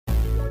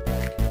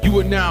You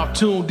are now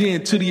tuned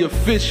in to the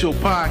official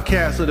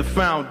podcast of the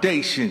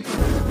Foundation.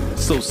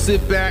 So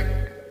sit back,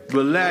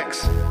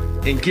 relax,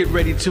 and get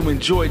ready to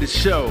enjoy the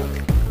show.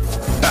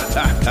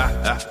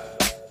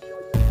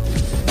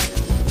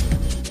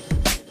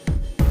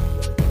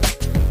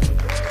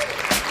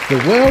 So,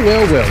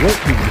 well,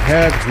 what do we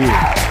have here?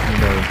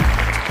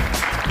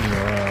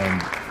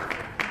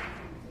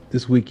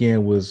 This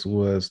weekend was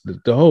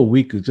the whole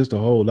week is just a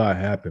whole lot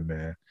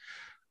happened,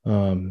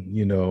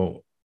 man.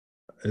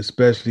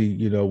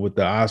 Especially, with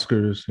the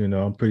Oscars,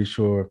 I'm pretty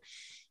sure,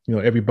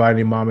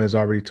 everybody and mama has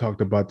already talked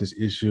about this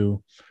issue.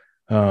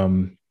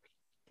 I'm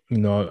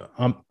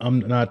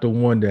not the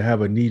one to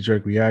have a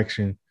knee-jerk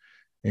reaction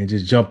and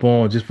just jump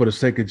on just for the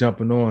sake of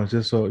jumping on,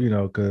 just so,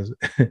 because,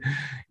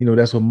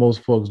 that's what most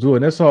folks do.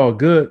 And that's all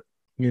good.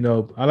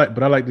 I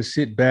like to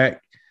sit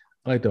back.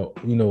 I like to,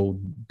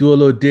 do a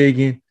little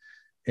digging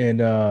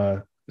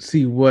and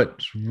see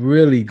what's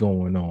really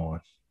going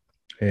on.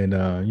 And,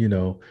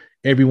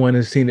 everyone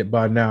has seen it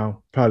by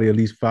now, probably at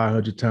least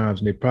 500 times,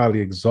 and they're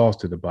probably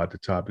exhausted about the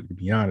topic, to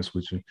be honest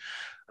with you.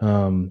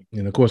 And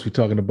of course, we're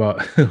talking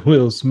about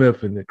Will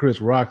Smith and the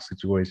Chris Rock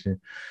situation.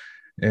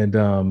 And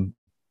the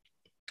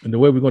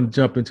way we're going to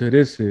jump into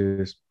this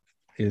is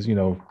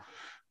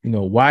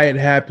why it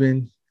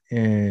happened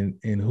and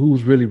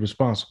who's really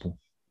responsible.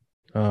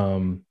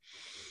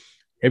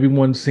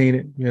 Everyone's seen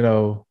it,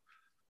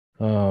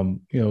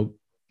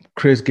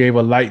 Chris gave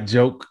a light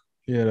joke,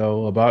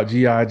 about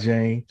G.I.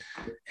 Jane.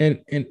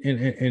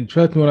 And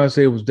trust me when I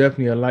say it was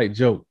definitely a light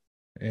joke.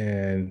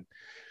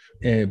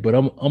 But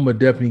I'm gonna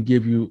definitely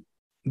give you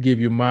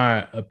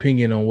my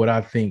opinion on what I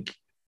think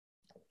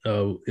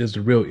is the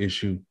real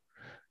issue.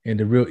 And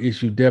the real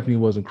issue definitely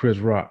wasn't Chris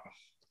Rock.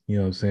 You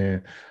know what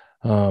I'm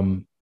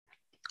saying?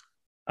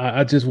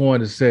 I just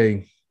wanted to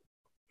say,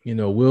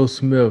 Will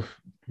Smith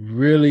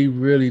really,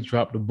 really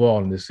dropped the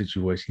ball in this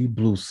situation. He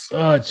blew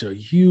such a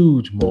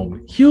huge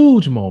moment.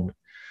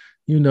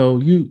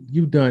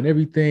 You've done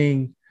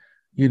everything,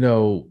 you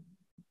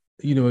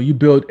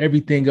build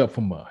everything up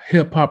from a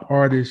hip hop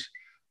artist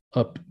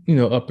up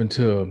into a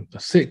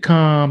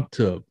sitcom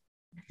to,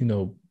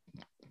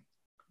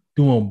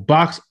 doing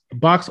box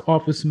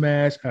office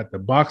smash after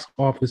box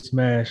office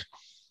smash.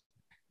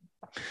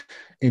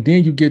 And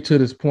then you get to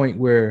this point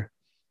where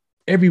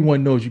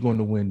everyone knows you're going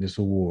to win this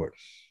award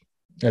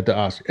at the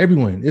Oscar.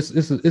 Everyone, this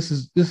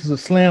is a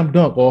slam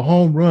dunk or a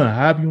home run,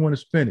 however you want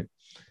to spin it.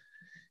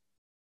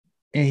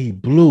 And he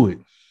blew it.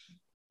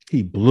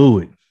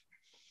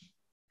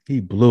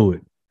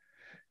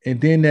 And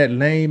then that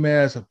lame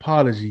ass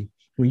apology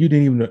when you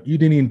didn't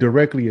even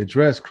directly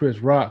address Chris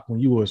Rock when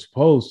you were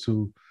supposed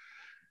to.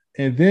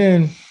 And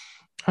then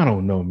I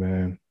don't know,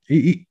 man.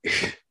 He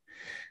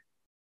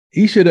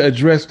should have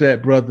addressed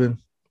that, brother.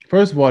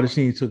 First of all, the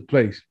scene took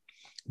place,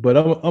 but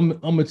I'm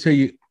gonna tell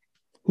you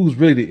who's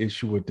really the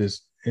issue with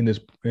this in this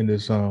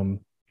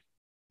incident.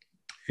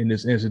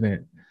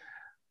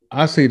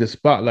 I say the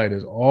spotlight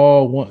is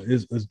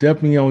is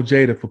definitely on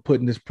Jada for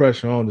putting this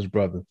pressure on this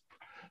brother.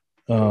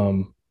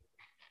 And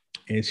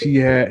she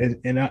had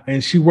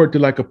and she worked it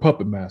like a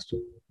puppet master.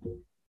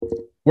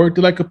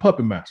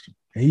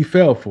 And he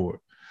fell for it.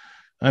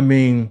 I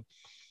mean,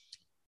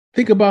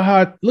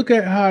 look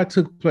at how it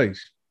took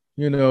place.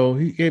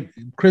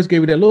 Chris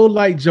gave you that little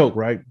light joke,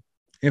 right?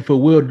 And for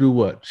Will to do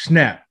what?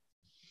 Snap.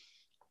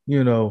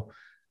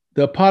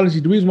 The apology,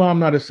 the reason why I'm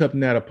not accepting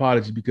that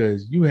apology,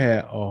 because you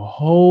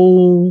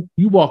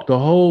walked a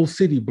whole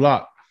city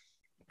block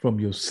from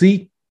your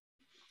seat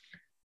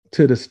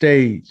to the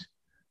stage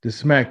to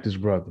smack this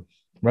brother,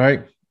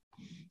 right?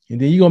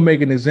 And then you're going to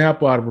make an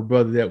example out of a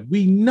brother that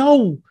we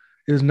know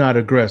is not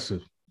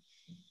aggressive.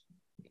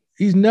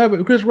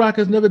 Chris Rock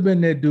has never been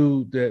that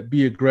dude that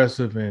be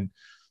aggressive. And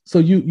so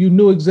you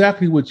knew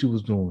exactly what you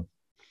was doing,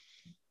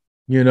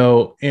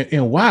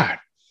 and why?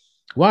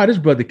 Why this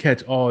brother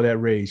catch all that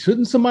rage?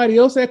 Shouldn't somebody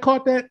else have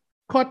caught that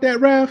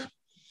wrath?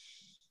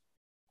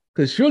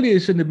 Because surely it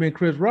shouldn't have been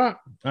Chris Rock.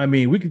 I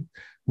mean, we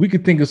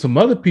could think of some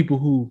other people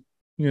who,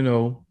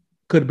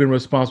 could have been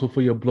responsible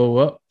for your blow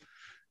up.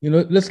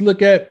 Let's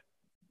look at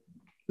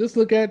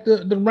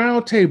the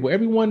round table.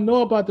 Everyone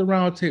know about the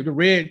round table,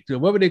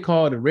 whatever they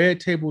call it, the red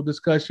table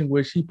discussion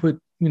where she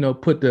put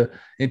the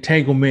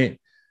entanglement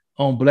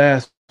on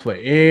blast for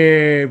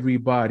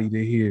everybody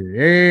to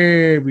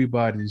hear,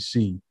 everybody to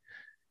see.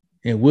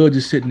 And Will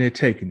just sitting there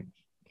taking it,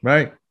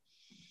 right?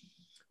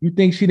 You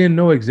think she didn't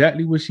know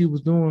exactly what she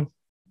was doing?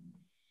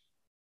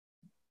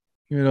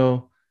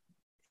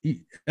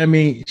 I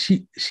mean,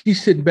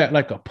 she's sitting back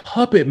like a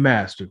puppet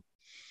master.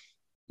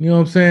 You know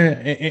what I'm saying?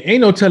 And ain't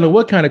no telling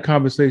what kind of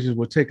conversations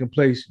were taking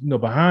place,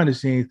 behind the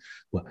scenes.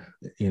 Well,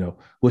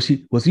 was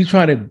he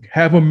trying to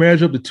have her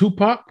marriage up to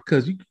Tupac?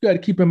 Because you got to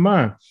keep in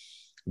mind,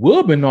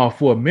 Will been off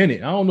for a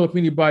minute. I don't know if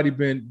anybody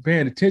been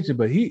paying attention,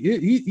 but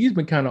he's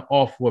been kind of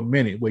off for a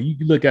minute. Where you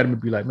look at him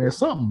and be like, man,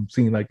 something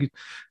seems like he's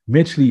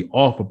mentally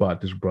off about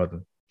this brother.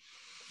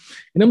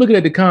 And I'm looking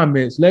at the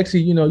comments,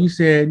 Lexi. You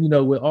said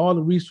with all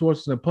the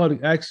resources and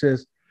public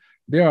access,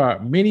 there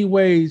are many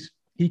ways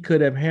he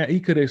could have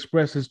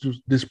expressed his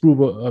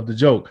disapproval of the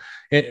joke.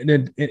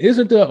 And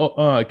isn't the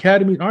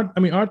Academy aren't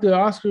the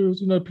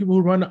Oscars, you know, people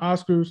who run the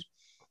Oscars,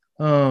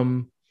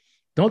 aren't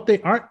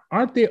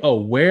they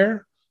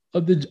aware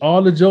of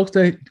all the jokes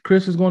that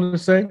Chris is going to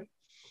say?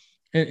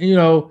 And you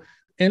know,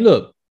 and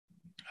look,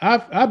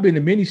 I've been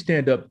to many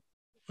stand-up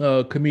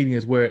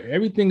comedians where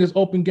everything is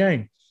open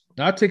game.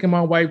 I've taken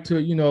my wife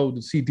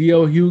to see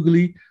D.L.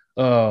 Hughley,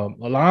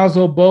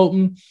 Alonzo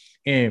Bolton,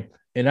 and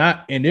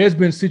there's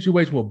been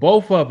situations where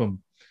both of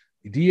them,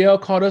 DL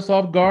caught us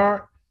off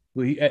guard,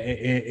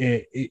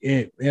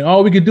 and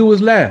all we could do was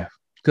laugh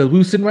because we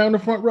were sitting right on the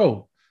front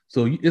row.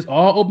 So it's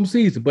all open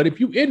season. But if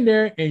you in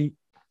there and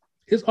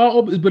it's all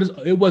open, but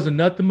it wasn't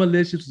nothing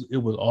malicious. It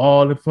was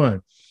all in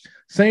fun.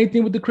 Same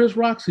thing with the Chris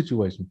Rock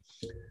situation.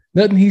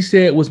 Nothing he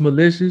said was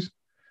malicious.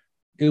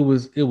 It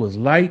was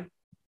light.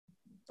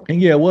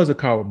 And yeah, it was a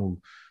coward move.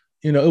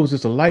 You know, it was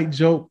just a light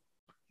joke.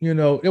 You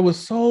know, there was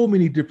so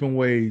many different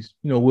ways,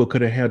 you know, Will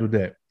could have handled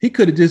that. He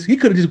could have just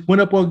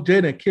went up on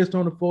Jada and kissed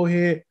on the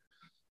forehead,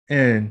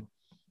 and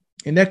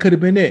that could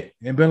have been it.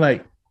 And been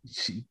like,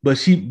 but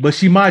she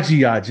my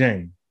G.I.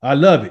 Jane. I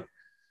love it.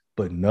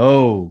 But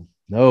no.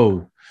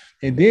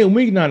 And then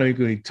we not only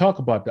going to talk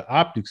about the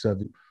optics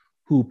of it,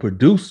 who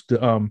produced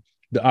the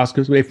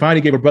Oscars. They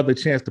finally gave her brother a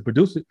chance to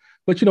produce it.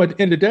 But you know, at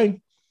the end of the day,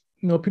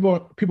 you know, people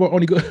are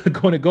only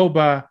going to go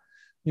by,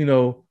 you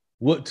know,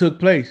 what took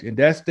place, and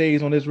that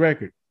stays on this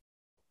record.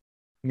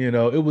 You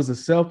know, it was a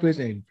selfish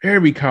and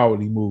very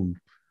cowardly move.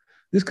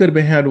 This could have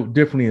been handled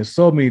differently in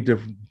so many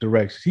different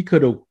directions. He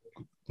could have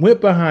went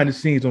behind the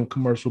scenes on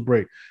commercial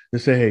break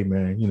and say, "Hey,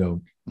 man, you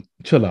know,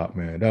 chill out,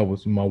 man. That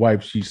was my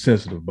wife. She's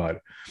sensitive about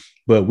it."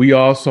 But we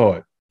all saw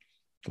it.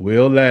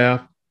 Will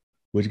laughed,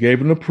 which gave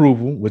him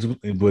approval.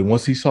 But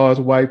once he saw his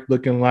wife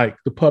looking like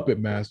the puppet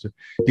master,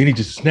 then he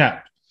just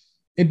snapped.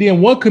 And then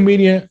one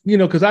comedian, you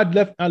know, because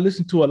I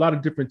listened to a lot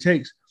of different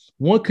takes.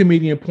 One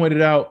comedian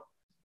pointed out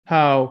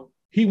how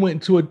he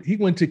went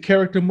to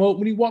character mode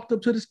when he walked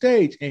up to the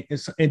stage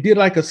and did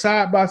like a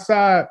side by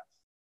side,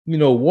 you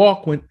know,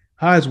 walk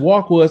how his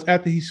walk was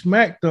after he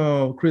smacked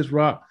Chris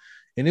Rock,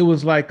 and it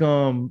was like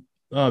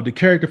the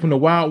character from the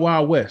Wild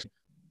Wild West.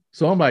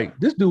 So I'm like,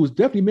 this dude was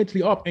definitely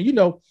mentally off, and you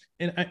know,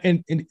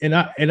 and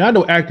I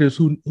know actors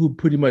who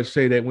pretty much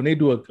say that when they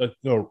do a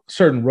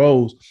certain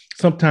roles,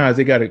 sometimes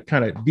they got to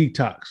kind of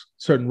detox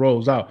certain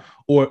roles out,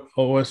 or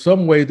in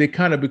some ways they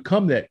kind of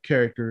become that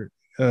character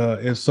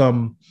in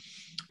some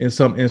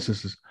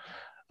instances.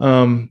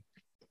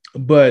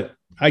 But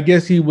I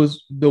guess he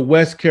was the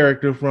West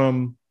character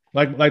from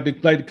like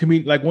the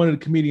comedian, like one of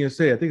the comedians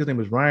said, I think his name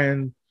was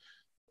Ryan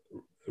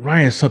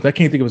something. I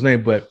can't think of his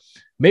name, but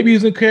maybe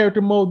he's in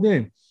character mode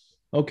then.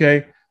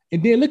 Okay.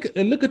 And then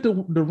look at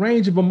the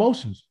range of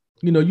emotions.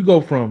 You know, you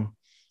go from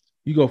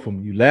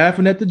you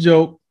laughing at the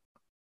joke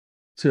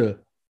to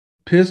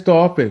pissed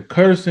off and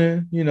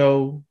cursing, you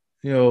know,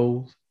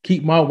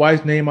 keep my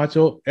wife's name out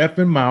your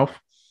effing mouth.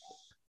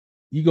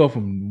 You go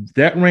from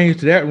that range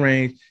to that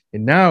range,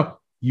 and now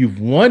you've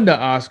won the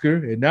Oscar,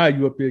 and now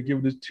you up there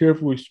giving this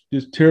tearful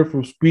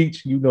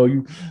speech. You know,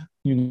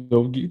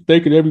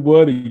 thanking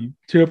everyone, and you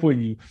tearful,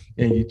 and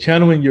you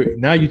channeling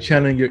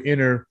your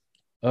inner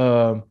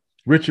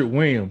Richard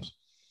Williams,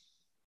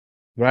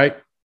 right?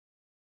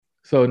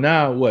 So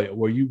now what?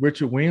 Were you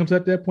Richard Williams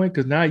at that point?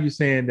 Because now you're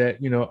saying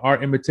that, you know,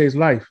 art imitates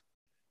life.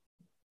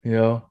 You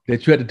know,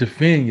 that you had to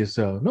defend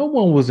yourself. No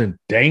one was in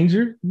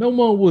danger. No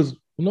one was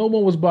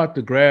about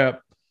to grab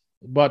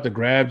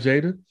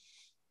Jada,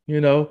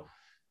 you know.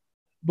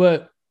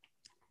 But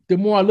the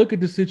more I look at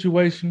the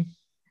situation,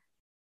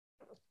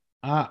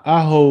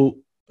 I hold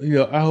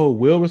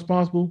Will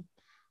responsible,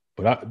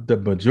 but the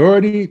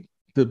majority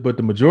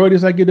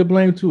I get the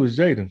blame to is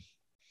Jada.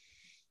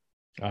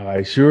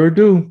 I sure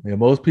do. And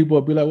most people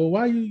will be like, well,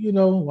 why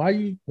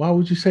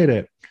would you say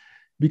that?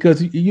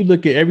 Because you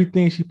look at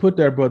everything she put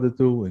that brother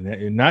through,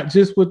 and not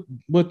just with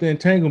the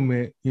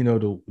entanglement, you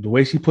know, the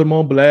way she put him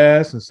on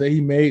blast and say he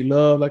made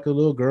love like a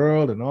little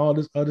girl and all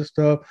this other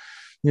stuff,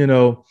 you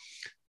know,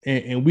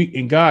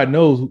 and God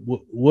knows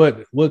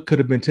what could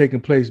have been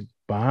taking place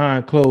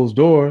behind closed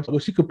doors.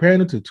 Was she comparing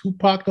him to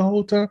Tupac the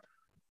whole time?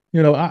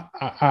 You know,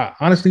 I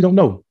honestly don't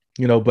know,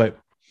 you know, but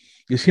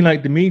it seemed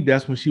like to me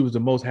that's when she was the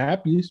most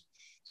happiest.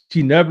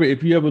 She never,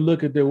 if you ever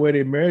look at the way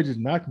their marriages,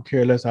 and I can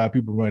care less how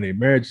people run their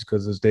marriages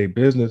because it's their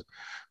business.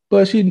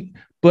 But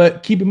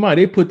keep in mind,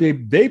 they put their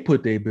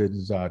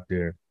business out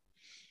there.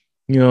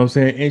 You know what I'm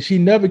saying? And she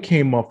never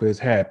came off as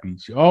happy.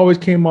 She always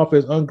came off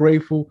as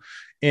ungrateful.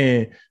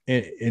 And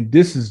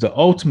this is the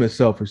ultimate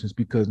selfishness,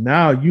 because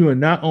now you are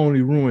not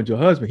only ruined your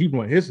husband, he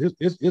ruined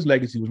his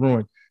legacy was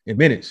ruined in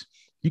minutes.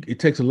 It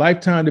takes a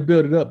lifetime to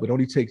build it up, but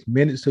only takes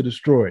minutes to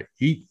destroy it.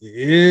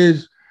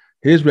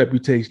 His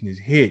reputation is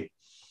hit.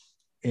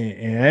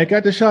 And I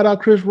got to shout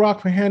out Chris Rock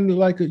for handling it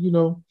like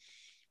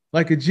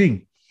a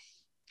G,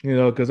 you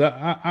know, because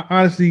I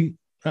honestly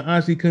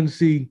couldn't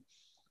see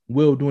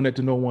Will doing that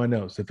to no one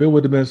else. If it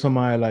would have been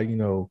somebody like,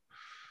 hell,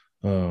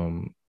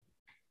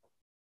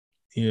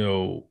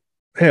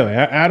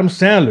 Adam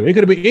Sandler, it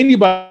could have been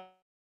anybody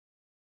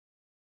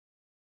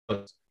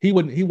He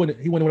wouldn't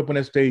went up on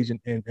that stage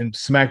and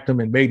smacked him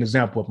and made an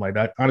example of him like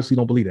that. I honestly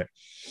don't believe that.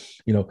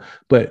 You know,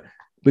 but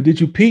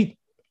did you peep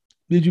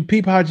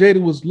how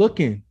Jada was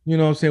looking? You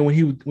know what I'm saying?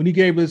 When he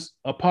gave his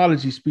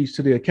apology speech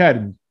to the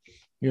Academy,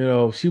 you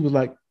know, she was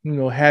like, you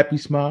know, happy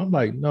smile. I'm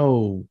like,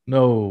 no.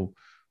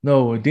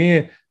 And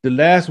then the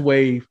last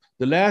wave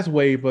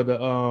of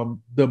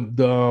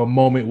the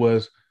moment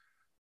was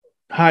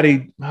how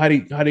they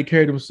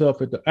carried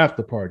themselves at the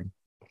after party.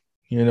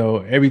 You know,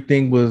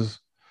 everything was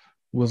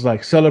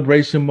like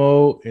celebration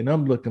mode, and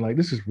I'm looking like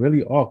this is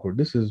really awkward.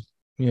 This is,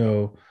 you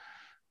know,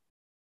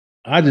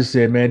 I just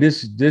said, man,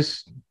 this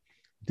is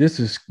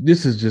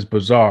just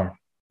bizarre,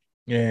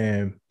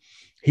 and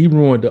he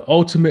ruined the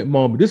ultimate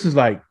moment. This is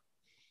like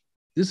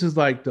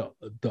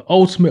the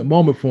ultimate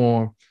moment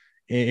for him,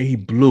 and he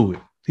blew it.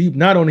 He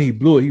not only he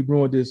blew it, he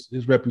ruined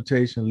his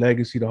reputation,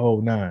 legacy, the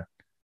whole nine.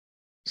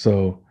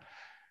 So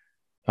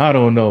I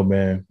don't know,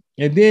 man.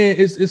 And then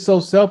it's so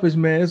selfish,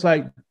 man. It's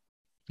like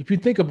if you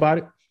think about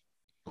it,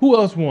 who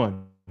else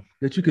won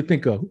that you could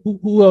think of?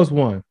 Who else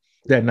won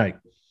that night?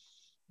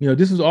 You know,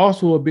 this is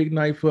also a big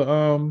night for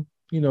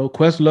you know,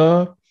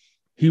 Questlove.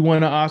 He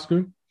won an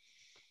Oscar.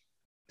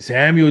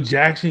 Samuel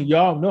Jackson,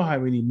 y'all know how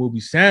many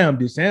movies Sam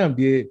did. Sam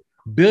did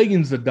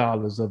billions of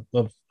dollars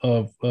of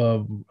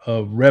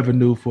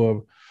revenue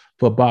for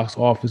box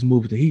office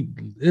movies.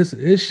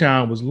 His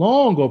shine was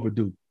long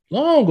overdue.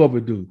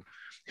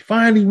 He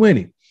finally won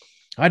it.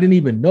 I didn't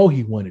even know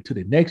he won it to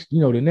the next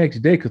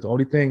day, because the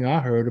only thing I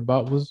heard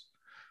about was,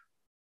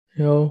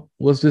 you know,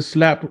 was this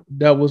slap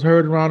that was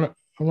heard around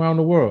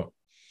the world.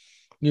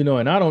 You know,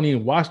 and I didn't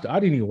even watch the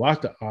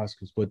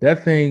Oscars, but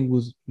that thing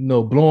was, you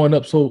know, blowing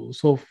up so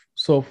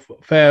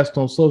fast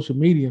on social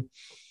media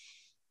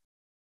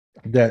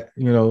that,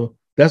 you know,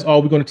 that's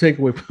all we're going to take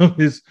away from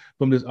this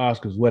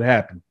Oscars. What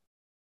happened?